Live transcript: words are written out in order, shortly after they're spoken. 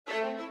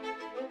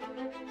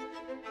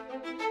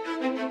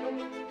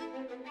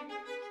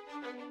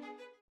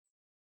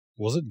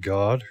Was it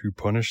God who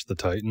punished the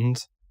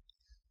Titans?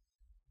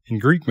 In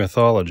Greek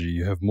mythology,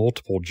 you have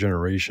multiple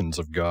generations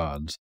of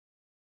gods.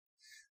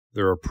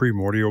 There are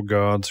primordial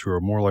gods who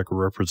are more like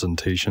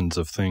representations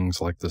of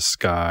things like the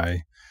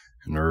sky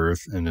and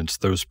earth, and it's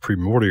those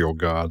primordial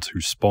gods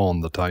who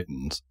spawned the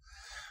Titans.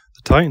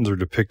 The Titans are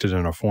depicted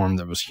in a form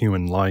that was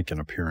human-like in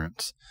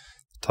appearance.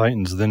 The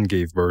Titans then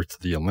gave birth to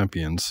the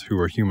Olympians, who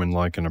are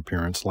human-like in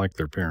appearance like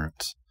their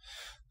parents.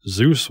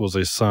 Zeus was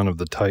a son of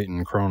the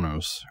Titan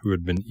Kronos, who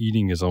had been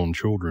eating his own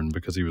children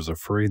because he was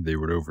afraid they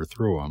would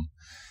overthrow him.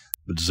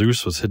 But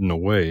Zeus was hidden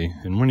away,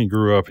 and when he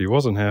grew up, he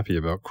wasn't happy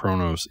about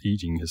Kronos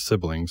eating his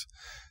siblings,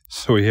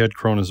 so he had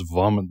Kronos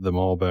vomit them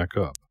all back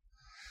up.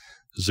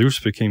 Zeus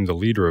became the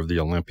leader of the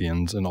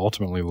Olympians and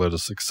ultimately led a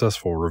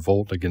successful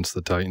revolt against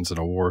the Titans in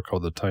a war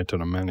called the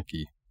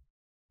Titanomachy.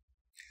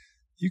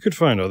 You could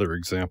find other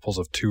examples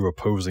of two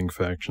opposing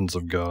factions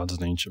of gods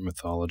in ancient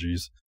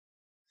mythologies.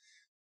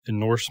 In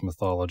Norse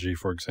mythology,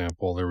 for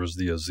example, there was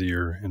the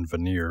Aesir and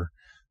Vanir,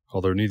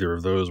 although neither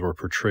of those were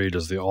portrayed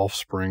as the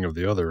offspring of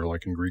the other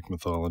like in Greek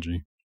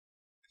mythology.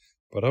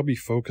 But I'll be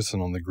focusing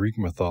on the Greek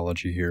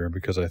mythology here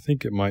because I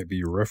think it might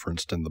be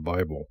referenced in the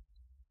Bible.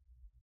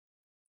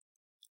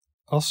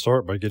 I'll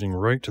start by getting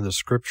right to the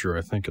scripture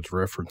I think it's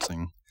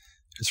referencing.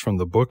 It's from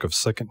the book of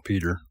 2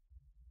 Peter.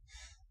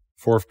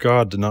 For if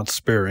God did not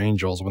spare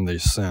angels when they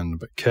sinned,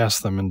 but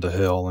cast them into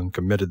hell and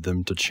committed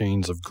them to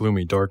chains of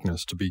gloomy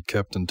darkness to be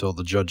kept until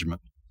the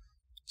judgment.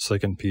 2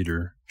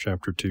 Peter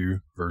chapter 2,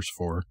 verse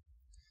 4.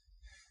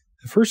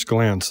 At first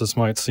glance, this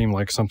might seem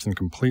like something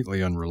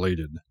completely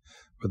unrelated,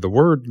 but the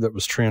word that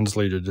was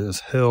translated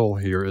as hell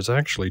here is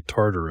actually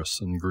Tartarus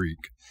in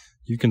Greek.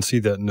 You can see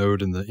that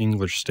note in the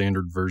English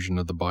Standard Version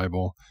of the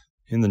Bible,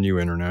 in the New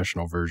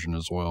International Version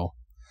as well.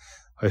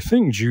 I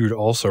think Jude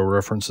also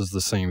references the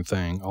same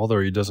thing, although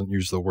he doesn't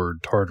use the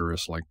word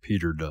Tartarus like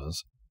Peter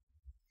does.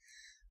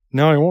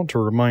 Now I want to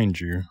remind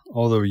you,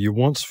 although you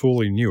once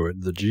fully knew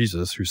it, that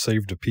Jesus, who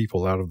saved a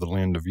people out of the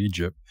land of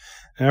Egypt,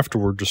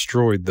 afterward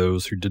destroyed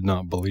those who did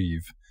not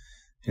believe,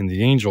 and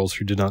the angels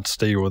who did not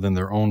stay within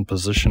their own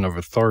position of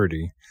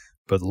authority,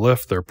 but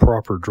left their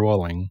proper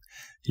dwelling,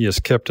 he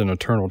has kept in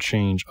eternal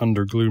change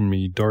under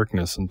gloomy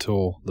darkness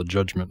until the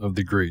judgment of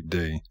the great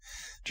day,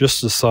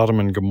 just as Sodom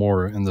and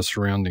Gomorrah and the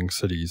surrounding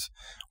cities,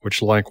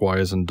 which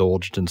likewise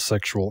indulged in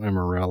sexual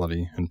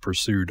immorality and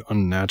pursued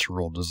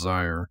unnatural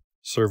desire,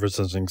 serve as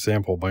an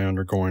example by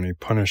undergoing a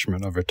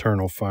punishment of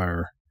eternal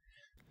fire.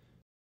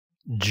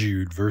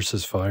 Jude,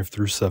 verses 5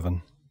 through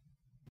 7.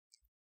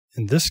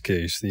 In this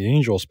case, the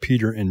angels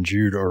Peter and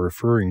Jude are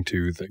referring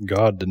to that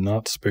God did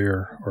not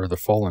spare are the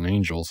fallen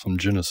angels from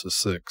Genesis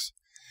 6.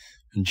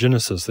 In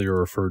Genesis, they are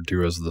referred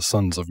to as the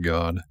sons of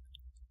God.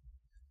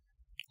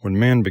 When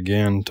man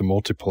began to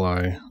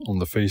multiply on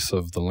the face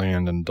of the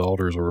land and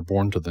daughters were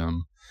born to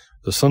them,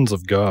 the sons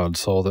of God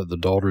saw that the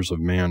daughters of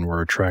man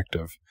were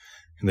attractive,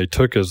 and they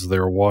took as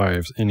their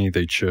wives any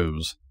they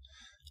chose.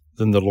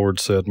 Then the Lord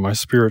said, My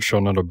spirit shall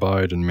not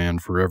abide in man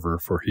forever,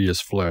 for he is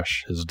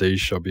flesh, his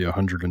days shall be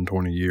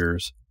 120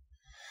 years.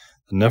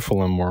 The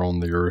Nephilim were on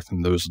the earth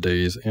in those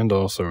days and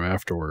also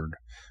afterward,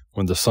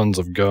 when the sons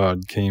of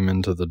God came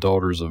into the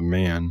daughters of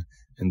man,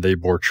 and they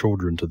bore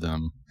children to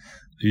them.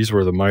 These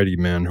were the mighty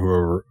men who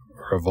were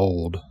of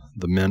old,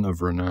 the men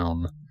of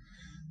renown.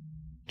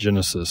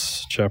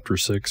 Genesis chapter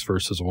 6,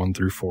 verses 1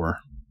 through 4.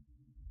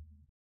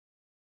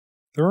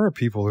 There are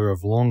people who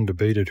have long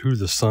debated who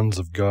the sons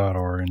of God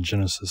are in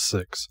Genesis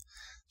 6.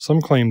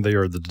 Some claim they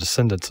are the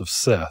descendants of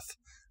Seth,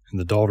 and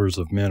the daughters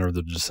of men are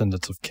the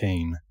descendants of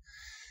Cain.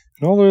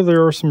 And although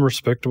there are some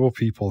respectable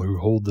people who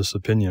hold this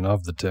opinion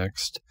of the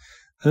text,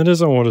 that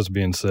isn't what is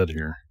being said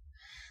here.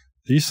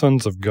 These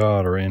sons of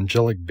God are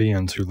angelic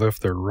beings who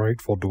left their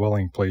rightful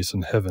dwelling place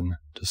in heaven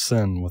to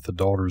sin with the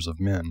daughters of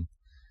men.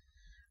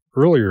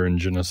 Earlier in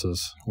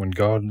Genesis, when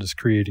God is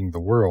creating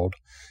the world,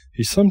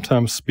 he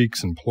sometimes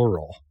speaks in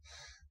plural.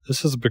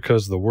 This is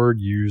because the word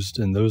used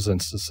in those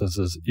instances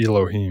is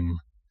Elohim,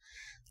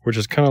 which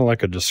is kind of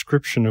like a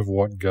description of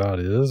what God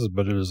is,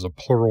 but it is a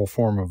plural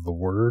form of the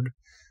word.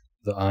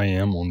 The I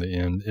am on the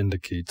end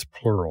indicates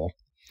plural.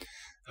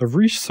 I've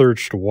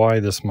researched why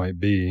this might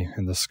be,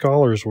 and the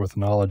scholars with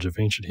knowledge of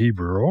ancient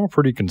Hebrew are all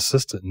pretty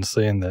consistent in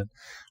saying that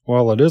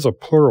while it is a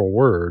plural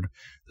word,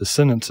 the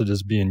sentence it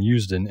is being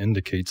used in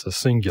indicates a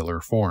singular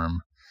form.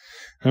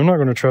 I'm not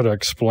going to try to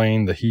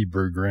explain the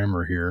Hebrew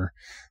grammar here,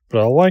 but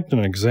I liked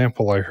an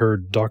example I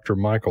heard Dr.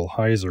 Michael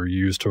Heiser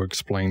use to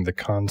explain the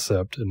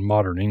concept in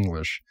modern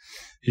English.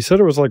 He said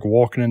it was like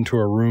walking into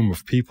a room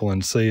of people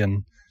and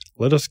saying,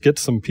 "Let us get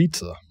some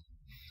pizza."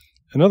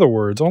 In other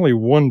words, only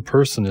one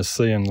person is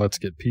saying, "Let's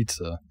get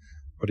pizza,"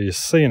 but he is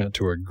saying it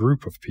to a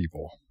group of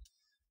people.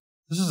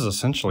 This is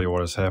essentially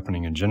what is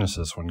happening in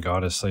Genesis when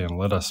God is saying,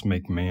 "Let us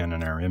make man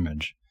in our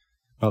image."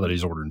 Not that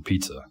he's ordering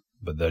pizza,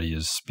 but that he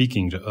is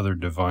speaking to other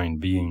divine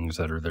beings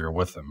that are there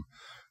with him.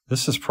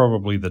 This is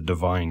probably the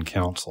divine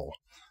council.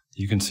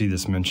 You can see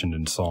this mentioned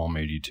in Psalm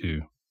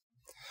 82.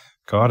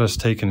 God has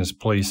taken his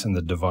place in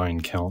the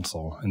divine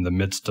council. In the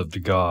midst of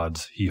the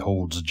gods, he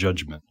holds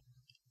judgment.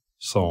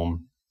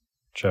 Psalm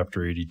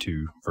chapter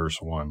 82,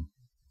 verse 1.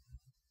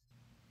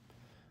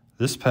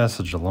 This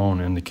passage alone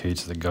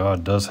indicates that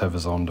God does have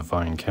his own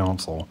divine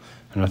counsel,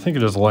 and I think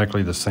it is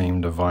likely the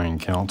same divine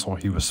counsel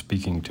he was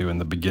speaking to in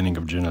the beginning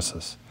of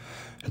Genesis.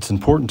 It's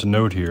important to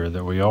note here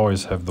that we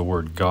always have the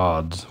word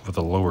gods with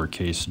a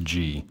lowercase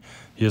g.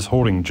 He is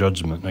holding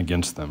judgment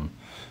against them.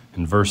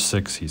 In verse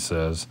 6 he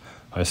says,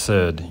 I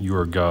said, you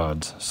are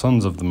gods,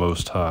 sons of the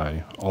Most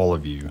High, all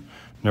of you.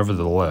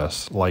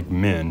 Nevertheless, like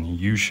men,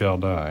 you shall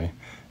die,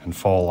 and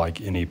fall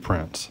like any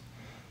prince.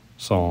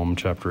 Psalm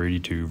chapter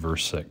 82,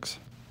 verse 6.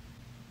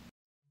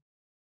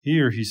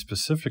 Here he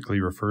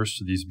specifically refers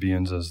to these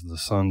beings as the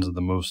sons of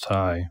the Most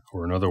High,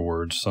 or in other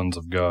words, sons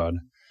of God.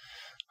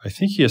 I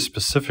think he is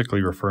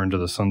specifically referring to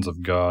the sons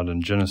of God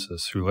in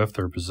Genesis who left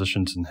their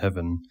positions in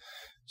heaven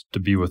to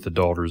be with the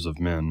daughters of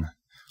men.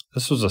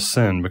 This was a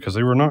sin because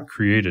they were not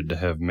created to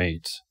have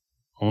mates.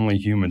 Only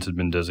humans had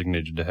been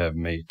designated to have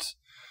mates.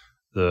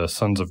 The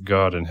sons of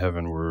God in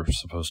heaven were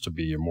supposed to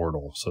be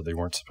immortal, so they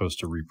weren't supposed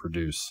to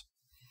reproduce.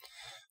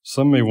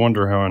 Some may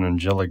wonder how an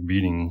angelic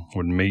being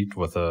would mate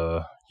with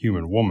a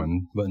human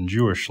woman, but in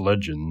Jewish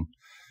legend,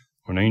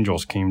 when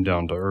angels came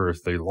down to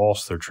earth, they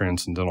lost their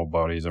transcendental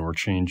bodies and were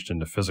changed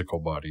into physical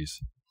bodies.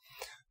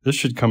 This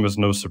should come as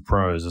no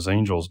surprise, as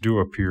angels do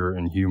appear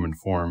in human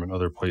form in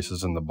other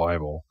places in the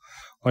Bible,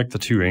 like the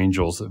two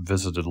angels that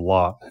visited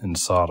Lot in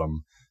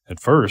Sodom.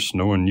 At first,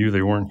 no one knew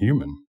they weren't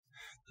human.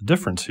 The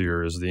difference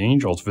here is the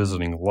angels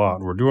visiting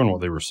Lot were doing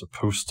what they were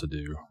supposed to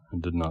do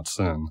and did not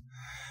sin.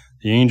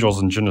 The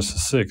angels in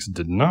Genesis 6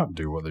 did not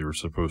do what they were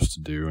supposed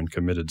to do and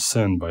committed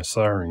sin by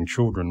siring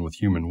children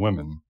with human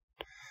women.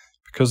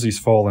 Because these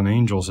fallen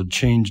angels had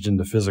changed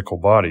into physical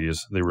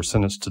bodies, they were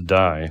sentenced to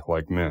die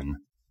like men.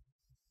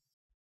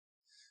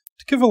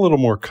 To give a little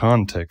more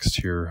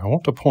context here, I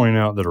want to point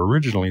out that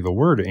originally the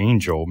word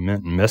angel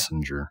meant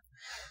messenger.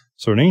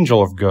 So an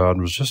angel of God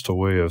was just a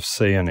way of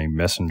saying a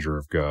messenger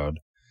of God.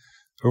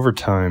 Over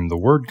time, the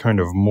word kind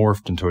of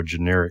morphed into a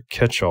generic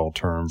catch-all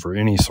term for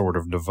any sort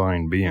of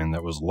divine being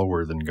that was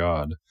lower than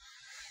God.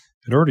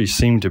 It already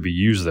seemed to be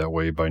used that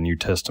way by New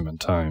Testament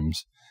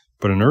times,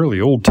 but in early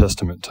Old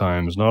Testament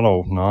times, not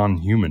all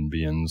non-human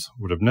beings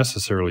would have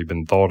necessarily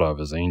been thought of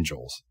as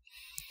angels.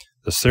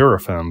 The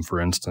seraphim,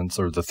 for instance,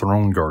 are the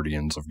throne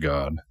guardians of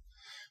God.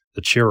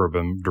 The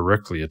cherubim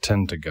directly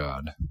attend to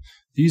God.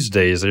 These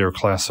days, they are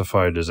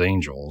classified as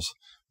angels,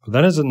 but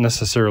that isn't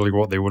necessarily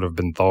what they would have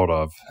been thought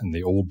of in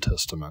the Old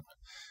Testament.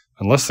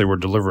 Unless they were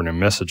delivering a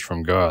message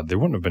from God, they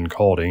wouldn't have been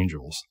called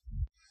angels.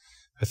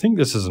 I think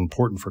this is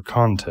important for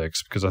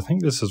context because I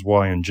think this is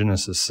why in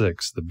Genesis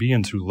 6, the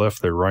beings who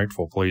left their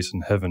rightful place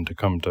in heaven to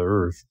come to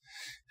earth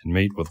and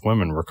mate with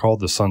women were called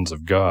the sons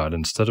of God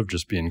instead of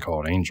just being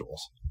called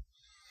angels.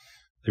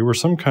 They were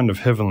some kind of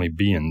heavenly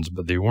beings,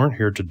 but they weren't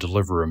here to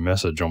deliver a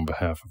message on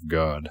behalf of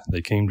God.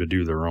 They came to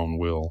do their own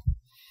will.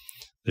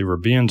 They were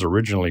beings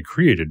originally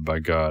created by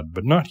God,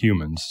 but not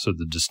humans, so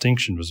the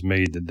distinction was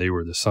made that they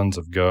were the sons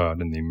of God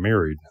and they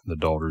married the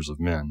daughters of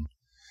men.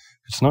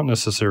 It's not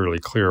necessarily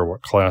clear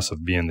what class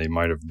of being they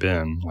might have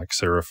been, like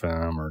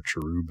seraphim or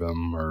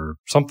cherubim or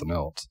something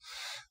else,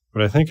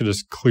 but I think it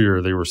is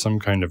clear they were some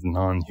kind of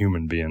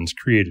non-human beings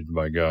created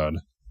by God.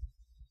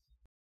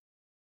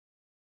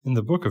 In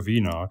the Book of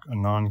Enoch, a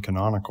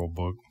non-canonical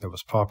book that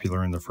was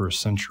popular in the 1st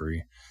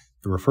century,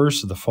 it refers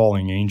to the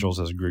falling angels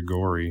as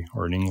Grigori,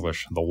 or in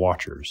English, the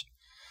Watchers.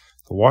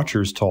 The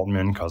Watchers taught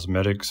men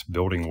cosmetics,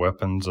 building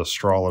weapons,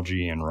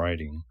 astrology, and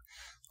writing.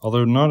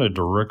 Although not a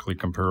directly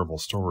comparable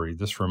story,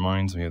 this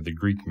reminds me of the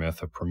Greek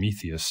myth of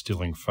Prometheus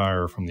stealing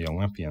fire from the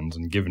Olympians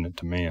and giving it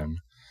to man.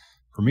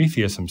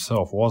 Prometheus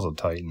himself was a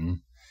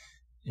titan,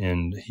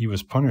 and he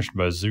was punished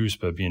by Zeus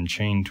by being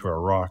chained to a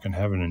rock and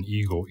having an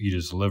eagle eat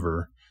his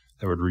liver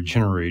that would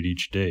regenerate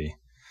each day.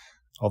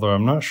 Although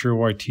I'm not sure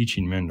why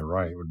teaching men to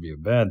write would be a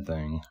bad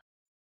thing.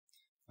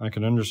 I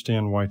can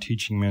understand why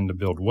teaching men to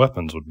build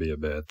weapons would be a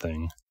bad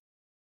thing.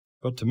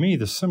 But to me,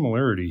 the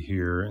similarity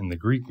here in the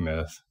Greek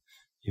myth,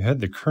 you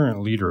had the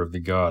current leader of the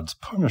gods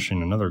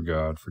punishing another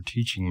god for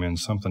teaching men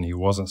something he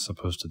wasn't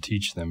supposed to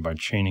teach them by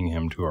chaining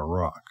him to a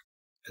rock.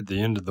 At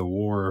the end of the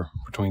war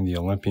between the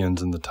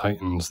Olympians and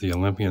the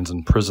Olympians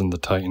imprisoned the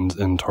Titans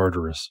in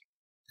Tartarus.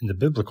 In the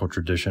biblical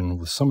tradition,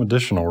 with some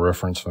additional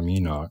reference from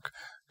Enoch,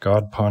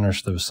 God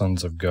punished those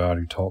sons of God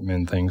who taught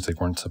men things they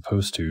weren't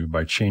supposed to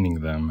by chaining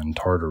them in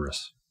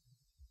Tartarus.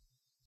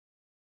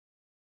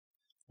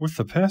 With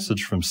the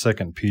passage from 2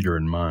 Peter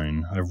in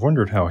mind, I've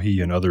wondered how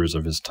he and others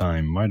of his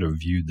time might have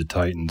viewed the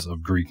Titans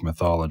of Greek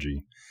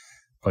mythology.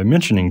 By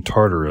mentioning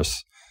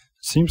Tartarus,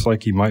 it seems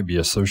like he might be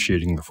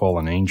associating the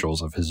fallen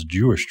angels of his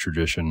Jewish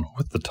tradition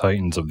with the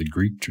Titans of the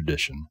Greek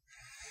tradition.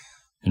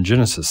 In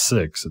Genesis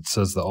 6, it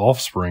says the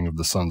offspring of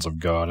the sons of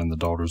God and the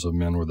daughters of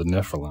men were the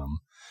Nephilim,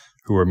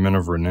 who were men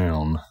of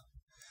renown,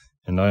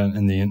 and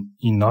in the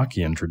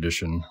Enochian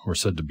tradition were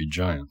said to be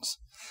giants.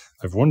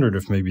 I've wondered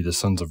if maybe the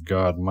sons of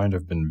God might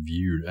have been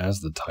viewed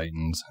as the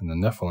Titans and the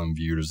Nephilim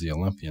viewed as the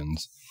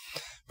Olympians.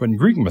 But in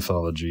Greek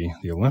mythology,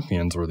 the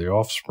Olympians were the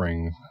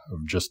offspring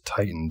of just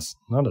Titans,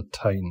 not a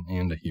Titan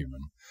and a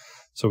human.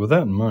 So with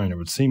that in mind, it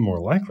would seem more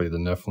likely the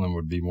Nephilim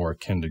would be more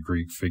akin to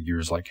Greek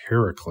figures like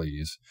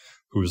Heracles,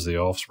 who was the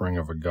offspring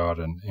of a god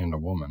and a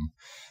woman.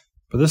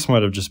 But this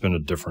might have just been a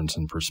difference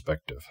in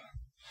perspective.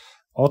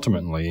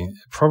 Ultimately, it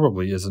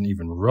probably isn't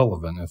even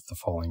relevant if the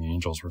falling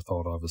angels were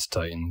thought of as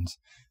titans.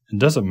 It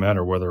doesn't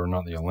matter whether or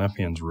not the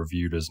Olympians were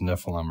viewed as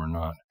Nephilim or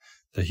not.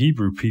 The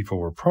Hebrew people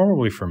were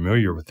probably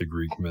familiar with the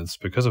Greek myths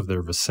because of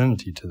their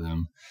vicinity to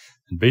them,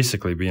 and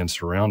basically being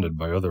surrounded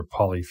by other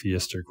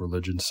polytheistic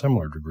religions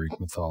similar to Greek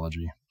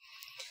mythology.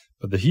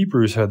 But the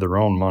Hebrews had their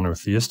own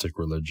monotheistic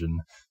religion,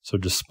 so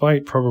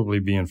despite probably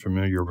being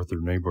familiar with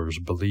their neighbor's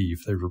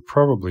belief, they were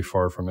probably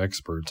far from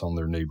experts on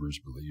their neighbor's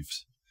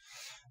beliefs.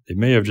 They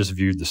may have just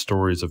viewed the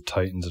stories of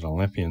Titans and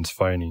Olympians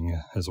fighting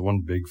as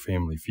one big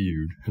family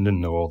feud and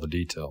didn't know all the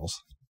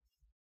details.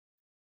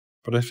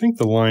 But I think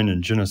the line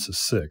in Genesis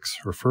 6,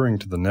 referring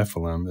to the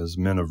Nephilim as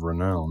men of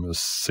renown, is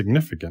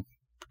significant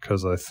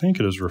because I think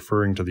it is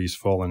referring to these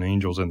fallen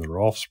angels and their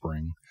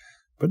offspring,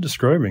 but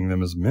describing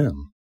them as men.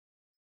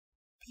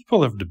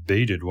 People have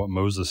debated what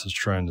Moses is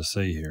trying to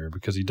say here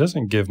because he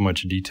doesn't give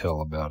much detail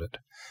about it.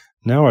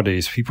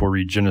 Nowadays, people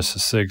read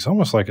Genesis 6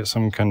 almost like it's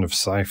some kind of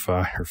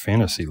sci-fi or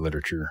fantasy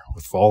literature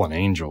with fallen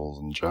angels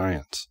and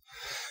giants.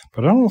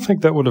 But I don't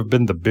think that would have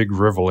been the big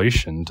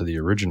revelation to the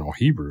original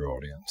Hebrew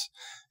audience.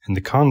 In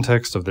the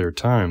context of their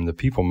time, the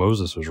people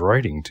Moses was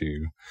writing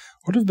to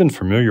would have been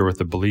familiar with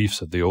the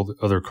beliefs of the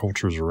other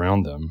cultures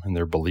around them and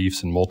their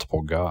beliefs in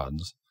multiple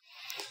gods.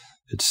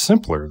 It's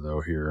simpler,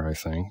 though, here, I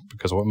think,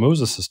 because what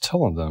Moses is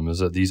telling them is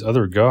that these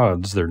other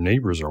gods their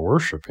neighbors are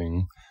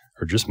worshiping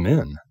are just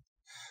men.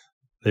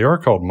 They are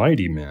called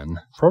mighty men,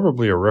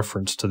 probably a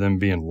reference to them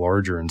being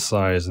larger in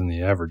size than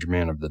the average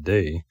man of the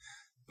day,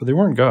 but they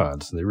weren't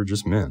gods, they were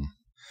just men.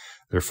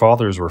 Their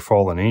fathers were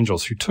fallen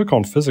angels who took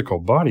on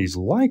physical bodies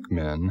like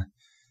men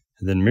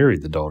and then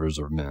married the daughters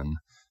of men,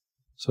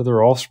 so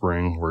their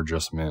offspring were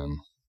just men,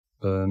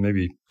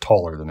 maybe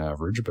taller than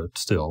average, but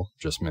still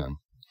just men.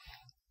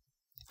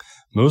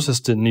 Moses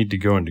didn't need to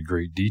go into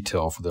great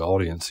detail for the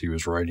audience he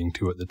was writing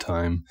to at the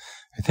time.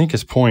 I think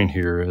his point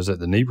here is that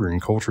the neighboring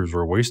cultures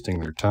were wasting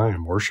their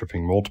time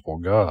worshiping multiple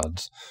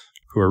gods,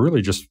 who are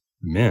really just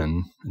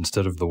men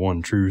instead of the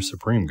one true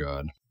supreme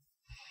God.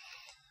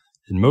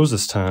 In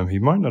Moses' time, he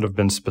might not have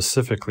been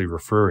specifically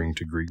referring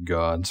to Greek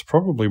gods,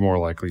 probably more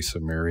likely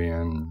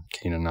Sumerian,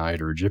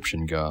 Canaanite, or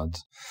Egyptian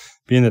gods.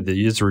 Being that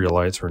the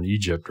Israelites were in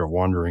Egypt or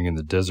wandering in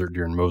the desert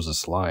during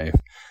Moses' life,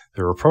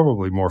 they were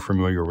probably more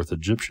familiar with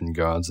Egyptian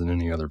gods than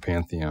any other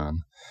pantheon.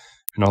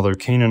 And although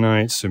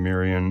Canaanite,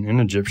 Sumerian, and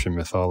Egyptian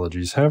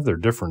mythologies have their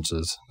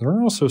differences, there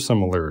are also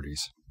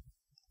similarities.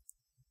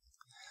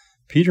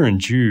 Peter and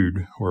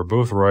Jude were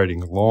both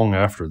writing long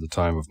after the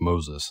time of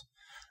Moses.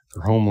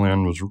 Their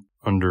homeland was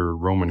under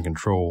Roman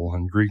control,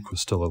 and Greek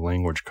was still a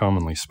language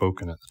commonly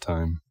spoken at the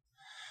time.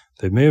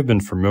 They may have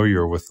been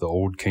familiar with the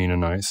old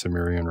Canaanite,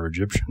 Sumerian, or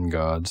Egyptian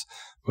gods,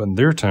 but in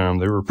their time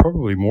they were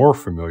probably more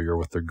familiar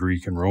with the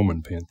Greek and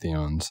Roman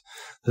pantheons.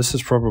 This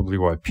is probably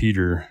why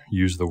Peter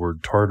used the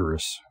word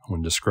Tartarus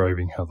when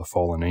describing how the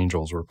fallen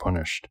angels were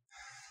punished.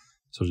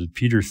 So did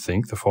Peter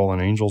think the fallen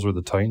angels were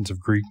the titans of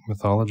Greek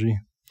mythology?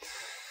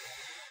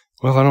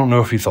 Well, I don't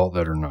know if he thought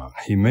that or not.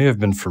 He may have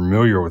been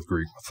familiar with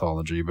Greek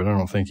mythology, but I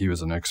don't think he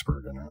was an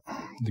expert in it.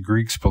 The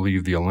Greeks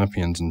believed the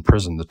Olympians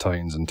imprisoned the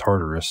Titans in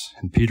Tartarus,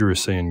 and Peter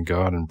is saying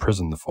God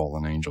imprisoned the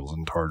fallen angels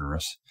in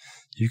Tartarus.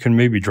 You can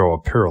maybe draw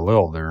a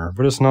parallel there,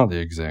 but it's not the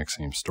exact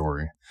same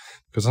story.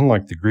 Because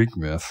unlike the Greek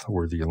myth,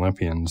 where the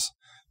Olympians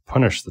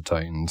punished the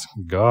Titans,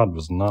 God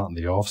was not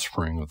the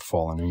offspring of the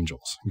fallen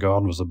angels.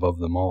 God was above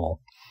them all.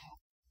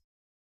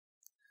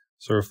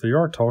 So if they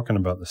are talking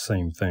about the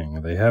same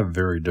thing, they have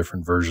very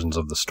different versions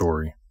of the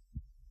story.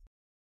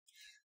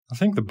 I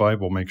think the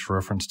Bible makes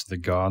reference to the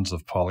gods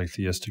of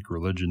polytheistic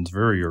religions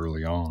very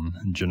early on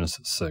in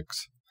Genesis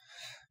 6.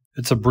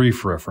 It's a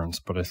brief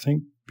reference, but I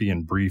think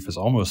being brief is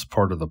almost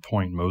part of the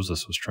point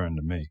Moses was trying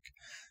to make.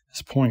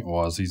 His point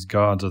was these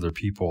gods other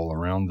people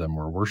around them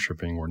were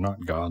worshiping were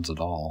not gods at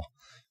all,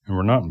 and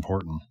were not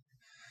important.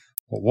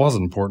 What was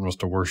important was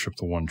to worship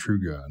the one true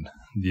God.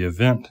 The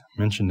event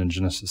mentioned in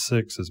Genesis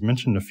 6 is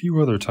mentioned a few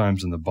other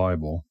times in the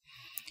Bible,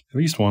 at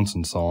least once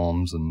in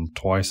Psalms and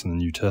twice in the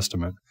New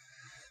Testament,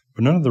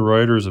 but none of the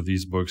writers of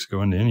these books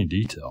go into any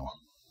detail.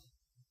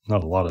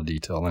 Not a lot of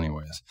detail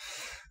anyways.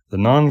 The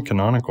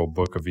non-canonical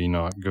Book of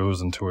Enoch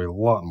goes into a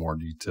lot more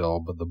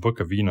detail, but the Book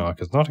of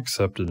Enoch is not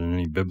accepted in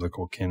any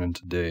biblical canon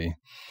today,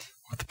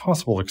 with the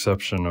possible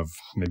exception of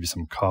maybe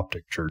some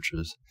Coptic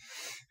churches.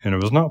 And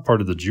it was not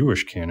part of the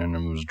Jewish canon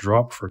and was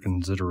dropped for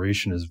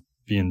consideration as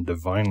being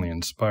divinely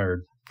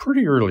inspired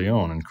pretty early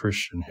on in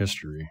Christian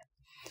history.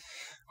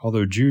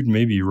 Although Jude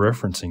may be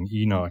referencing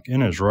Enoch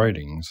in his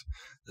writings,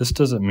 this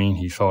doesn't mean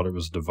he thought it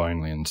was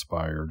divinely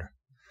inspired.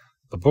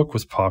 The book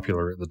was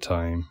popular at the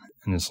time,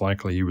 and it's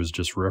likely he was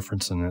just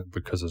referencing it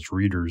because its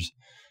readers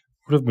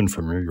would have been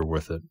familiar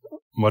with it,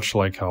 much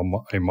like how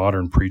a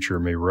modern preacher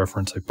may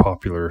reference a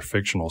popular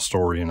fictional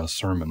story in a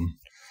sermon.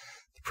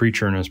 The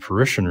preacher and his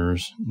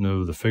parishioners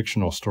know the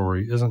fictional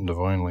story isn't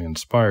divinely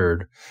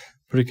inspired,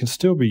 but it can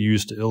still be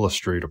used to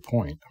illustrate a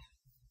point.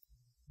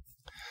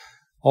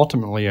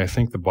 Ultimately, I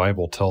think the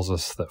Bible tells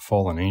us that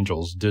fallen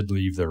angels did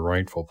leave their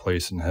rightful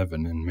place in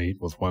heaven and mate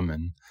with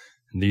women,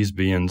 and these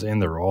beings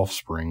and their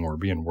offspring were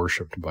being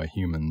worshipped by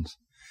humans.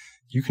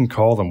 You can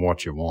call them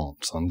what you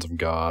want, sons of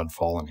God,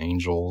 fallen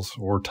angels,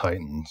 or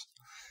titans.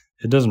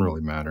 It doesn't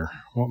really matter.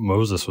 What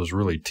Moses was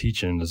really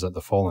teaching is that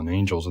the fallen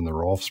angels and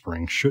their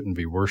offspring shouldn't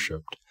be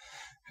worshipped,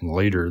 and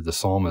later the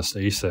psalmist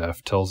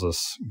Asaph tells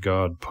us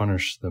God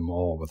punished them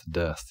all with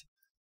death.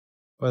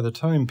 By the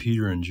time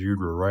Peter and Jude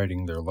were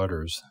writing their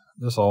letters,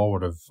 this all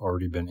would have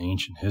already been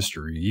ancient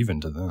history, even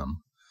to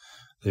them.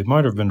 They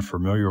might have been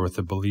familiar with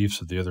the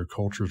beliefs of the other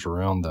cultures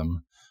around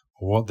them,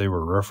 but what they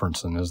were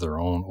referencing is their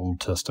own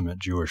Old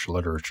Testament Jewish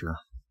literature.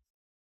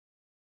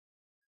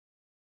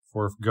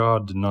 For if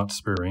God did not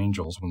spare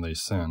angels when they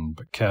sinned,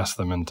 but cast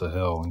them into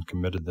hell and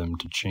committed them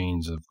to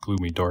chains of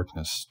gloomy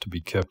darkness to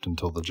be kept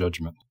until the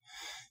judgment,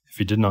 if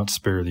he did not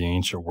spare the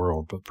ancient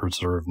world, but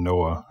preserved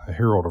Noah, a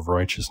herald of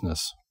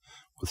righteousness,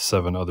 with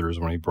 7 others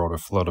when he brought a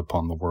flood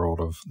upon the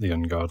world of the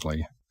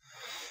ungodly,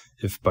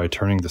 if by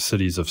turning the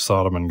cities of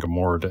Sodom and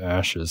Gomorrah to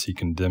ashes he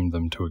condemned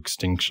them to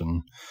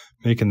extinction,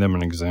 making them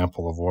an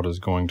example of what is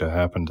going to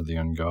happen to the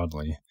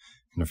ungodly,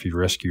 and if he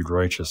rescued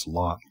righteous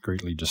Lot,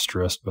 greatly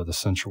distressed by the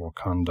sensual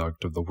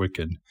conduct of the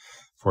wicked,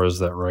 for as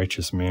that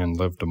righteous man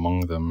lived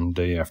among them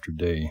day after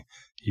day,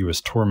 he was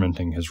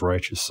tormenting his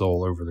righteous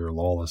soul over their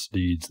lawless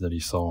deeds that he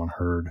saw and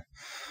heard,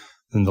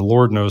 then the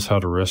Lord knows how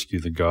to rescue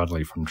the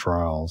godly from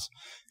trials,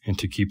 and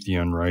to keep the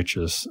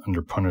unrighteous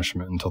under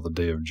punishment until the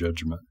day of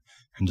judgment,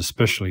 and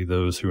especially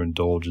those who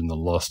indulge in the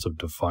lust of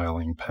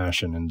defiling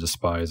passion and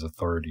despise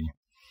authority.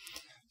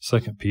 2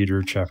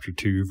 Peter chapter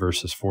 2,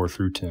 verses 4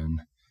 through 10.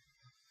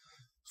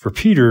 For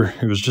Peter,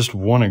 it was just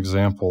one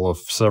example of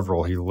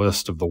several he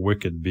lists of the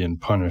wicked being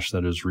punished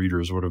that his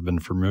readers would have been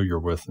familiar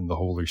with in the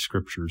Holy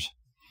Scriptures.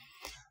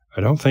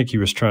 I don't think he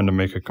was trying to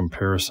make a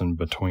comparison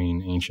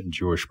between ancient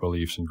Jewish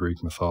beliefs and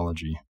Greek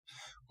mythology.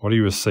 What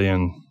he was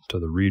saying to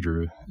the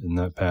reader in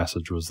that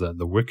passage was that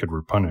the wicked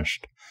were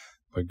punished,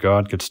 but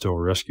God could still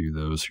rescue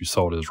those who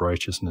sought his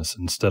righteousness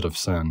instead of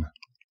sin.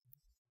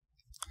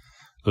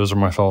 Those are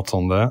my thoughts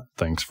on that.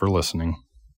 Thanks for listening.